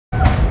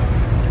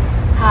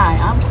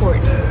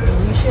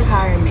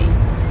hire me.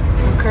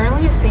 I'm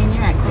currently a senior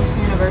at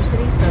Clemson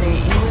University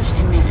studying English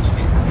and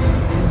Management.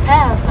 In the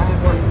past, I have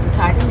worked with the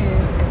Tiger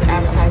News as an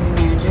advertising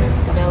manager,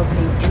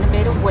 developing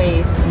innovative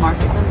ways to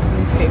market the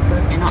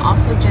newspaper, and I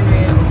also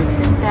generated over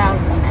 $10,000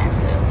 in ad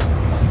sales.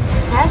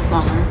 This past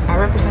summer, I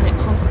represented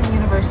Clemson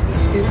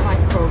University's student life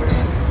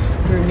programs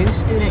through new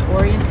student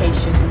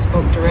orientation and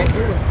spoke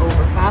directly with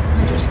over 500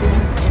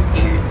 students and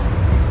parents.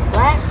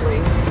 Lastly,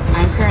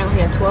 I am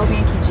currently a 12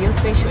 Yankee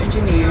geospatial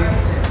engineer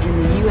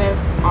in the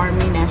U.S.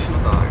 Army National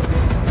Guard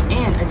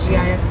and a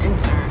GIS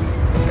intern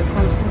with the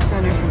Clemson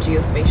Center for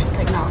Geospatial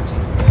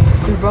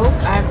Technologies. Through both,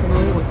 I am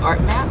familiar with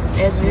ArcMap,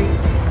 Esri,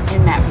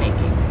 and map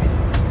making.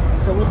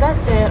 So with that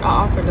said, I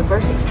offer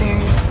diverse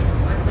experience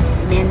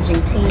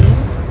managing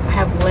teams. I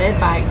have led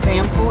by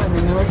example in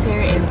the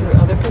military and through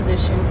other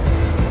positions,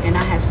 and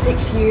I have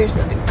 6 years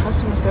of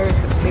customer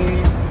service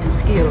experience and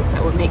skills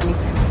that would make me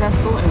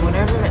successful in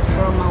whatever that's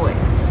thrown my way.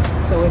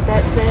 So with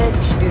that said,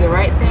 you should do the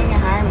right thing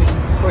and hire me.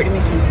 Courtney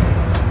McKee.